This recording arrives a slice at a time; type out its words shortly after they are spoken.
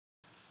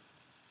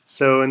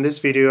So in this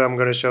video I'm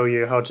going to show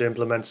you how to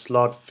implement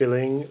slot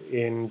filling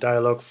in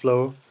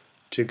Dialogflow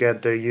to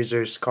get the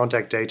user's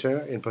contact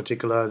data, in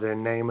particular their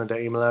name and their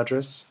email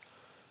address.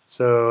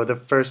 So the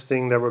first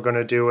thing that we're going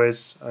to do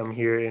is, I'm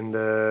here in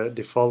the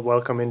default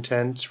welcome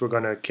intent, we're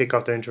going to kick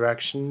off the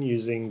interaction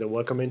using the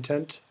welcome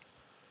intent.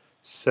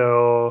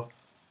 So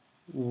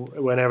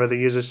whenever the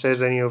user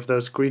says any of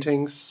those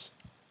greetings,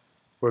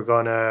 we're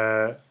going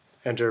to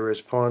enter a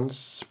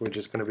response, which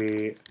is going to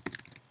be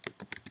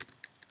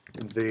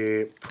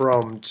the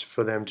prompt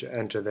for them to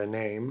enter their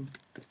name.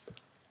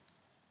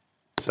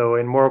 So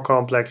in more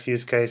complex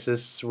use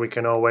cases, we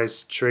can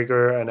always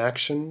trigger an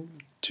action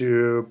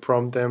to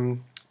prompt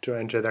them to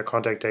enter their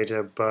contact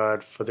data,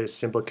 but for this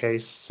simple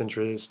case, since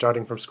we're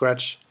starting from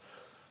scratch,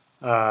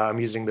 I'm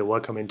using the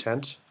welcome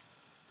intent.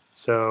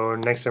 So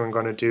next thing I'm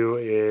going to do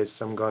is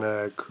I'm going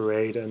to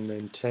create an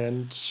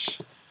intent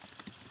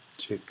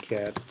to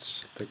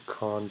get the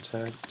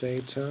contact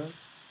data.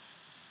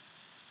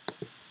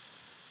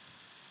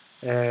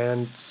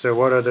 And so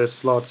what are the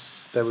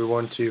slots that we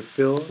want to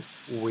fill?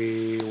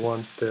 We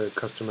want the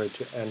customer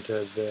to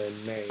enter the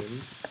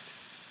name.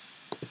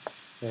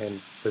 And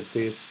for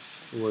this,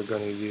 we're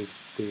going to use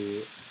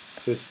the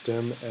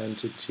system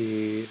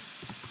entity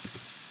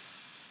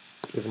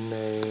given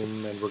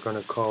name, and we're going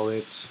to call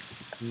it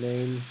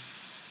name.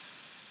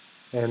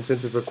 And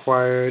since it's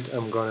required,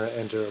 I'm going to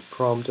enter a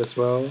prompt as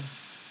well,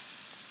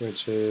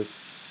 which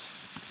is,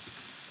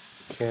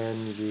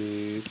 can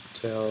you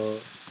tell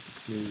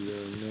me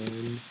your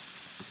name?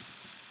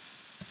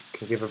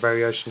 Can give a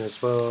variation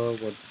as well,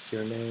 what's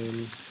your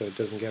name, so it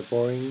doesn't get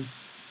boring.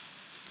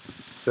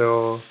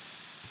 So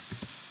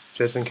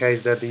just in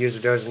case that the user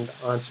doesn't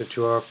answer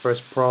to our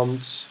first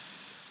prompt,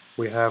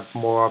 we have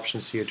more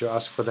options here to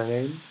ask for their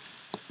name.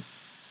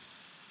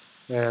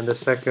 And the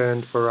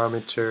second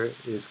parameter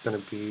is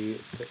going to be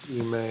the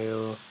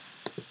email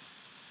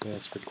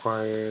as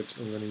required.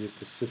 I'm going to use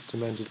the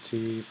system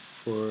entity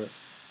for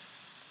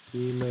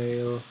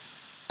email,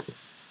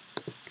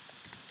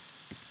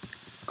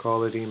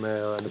 call it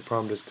email, and the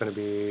prompt is going to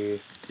be,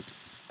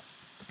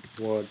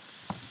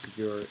 what's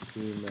your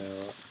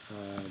email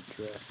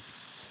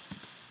address?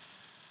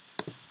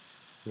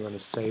 You want to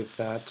save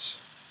that.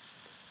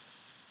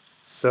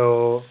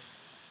 So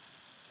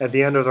at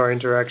the end of our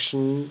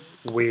interaction,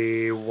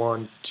 we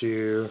want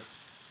to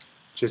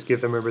just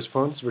give them a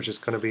response, which is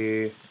going to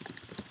be,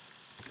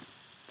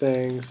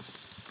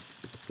 thanks,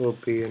 we'll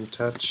be in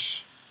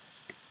touch,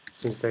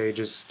 since they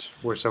just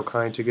were so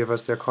kind to give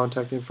us their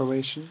contact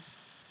information.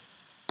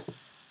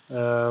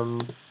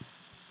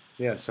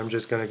 Yeah, so I'm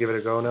just going to give it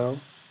a go now.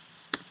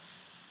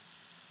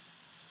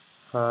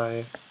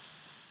 Hi.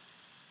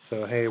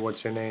 So, hey,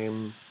 what's your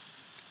name?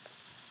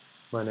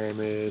 My name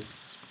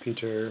is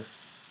Peter.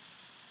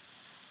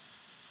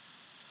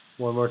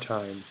 One more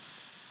time.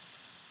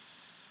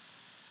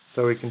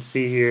 So we can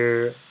see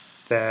here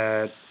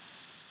that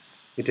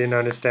it didn't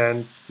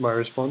understand my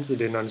response, it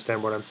didn't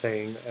understand what I'm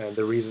saying, and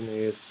the reason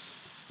is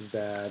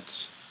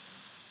that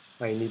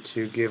I need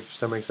to give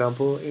some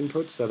example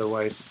inputs,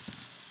 otherwise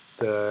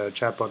the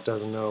chatbot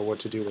doesn't know what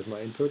to do with my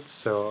inputs.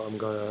 So I'm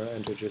gonna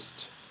enter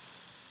just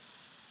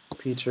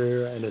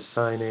Peter and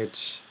assign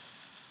it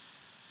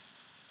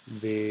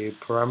the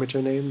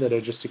parameter name that I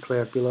just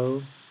declared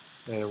below,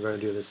 and I'm going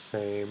to do the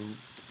same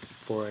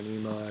for an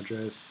email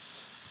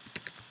address.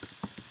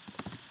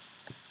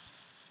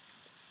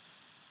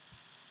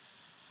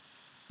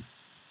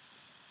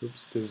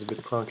 Oops, this is a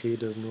bit clunky, it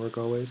doesn't work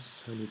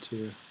always. I need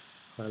to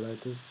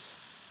highlight this.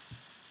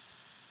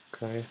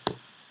 Okay.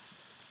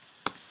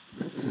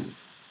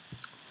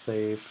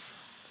 Save.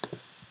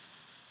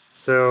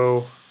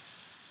 So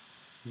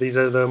these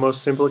are the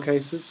most simple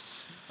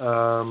cases.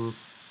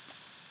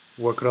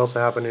 What could also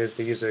happen is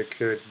the user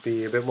could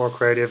be a bit more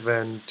creative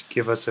and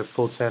give us a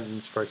full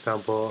sentence. For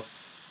example,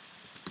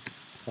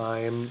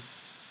 no,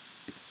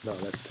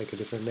 let's take a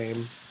different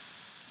name.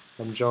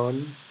 I'm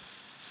John.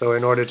 So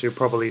in order to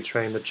properly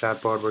train the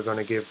chatbot, we're going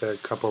to give a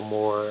couple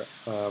more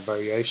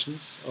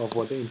variations of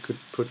what the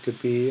input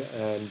could be,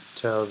 and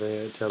tell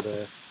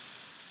the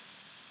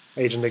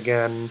agent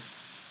again,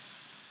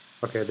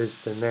 okay, this is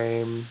the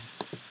name,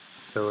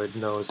 so it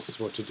knows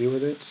what to do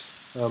with it.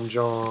 I'm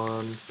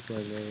John,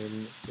 my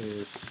name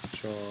is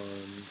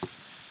John.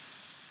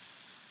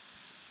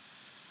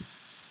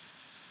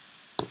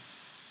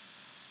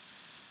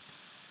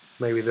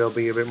 Maybe they'll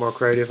be a bit more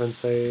creative and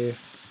say,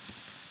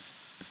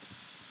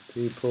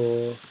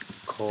 people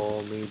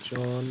call me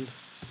John.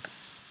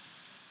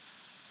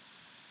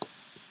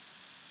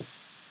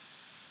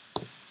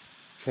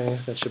 Okay,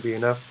 that should be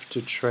enough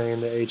to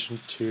train the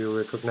agent to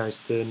recognize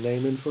the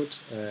name input.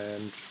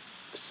 And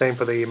same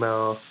for the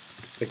email.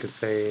 They could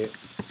say,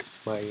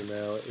 my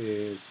email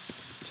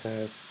is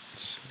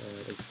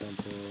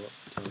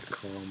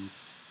test@example.com.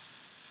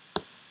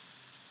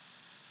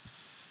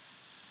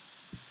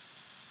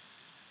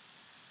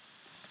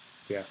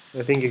 Yeah,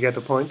 I think you get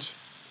the point.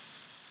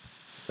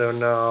 So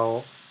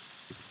now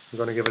I'm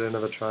going to give it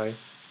another try.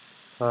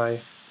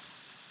 Hi.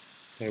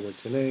 Hey,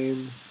 what's your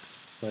name?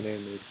 My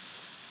name is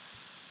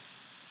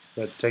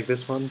Let's take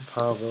this one,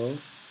 Pavel.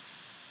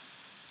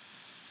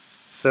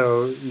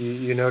 So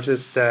you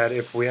notice that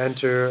if we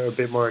enter a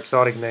bit more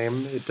exotic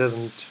name, it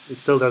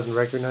still doesn't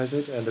recognize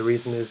it, and the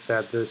reason is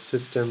that the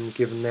system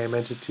given name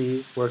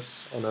entity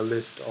works on a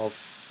list of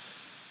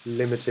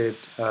limited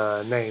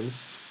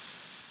names.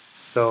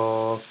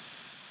 So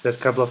there's a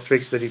couple of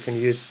tricks that you can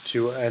use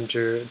to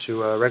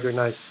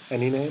recognize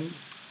any name,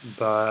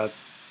 but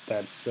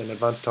that's an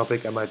advanced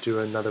topic. I might do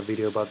another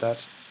video about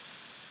that.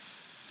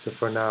 So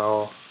for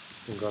now,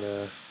 I'm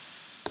gonna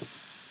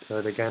tell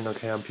it again.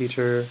 Okay, I'm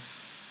Peter.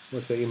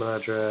 What's the email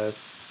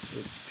address?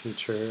 It's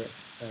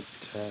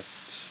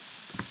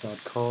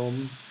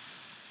peter@test.com.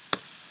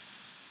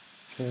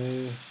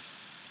 Okay.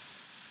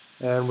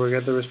 And we'll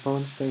get the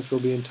response. Thanks, we'll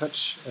be in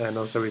touch. And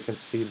also we can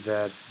see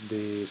that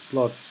the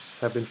slots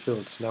have been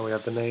filled. Now we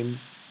have the name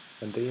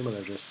and the email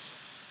address.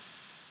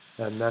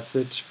 And that's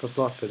it for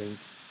slot filling.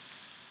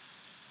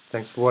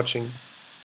 Thanks for watching.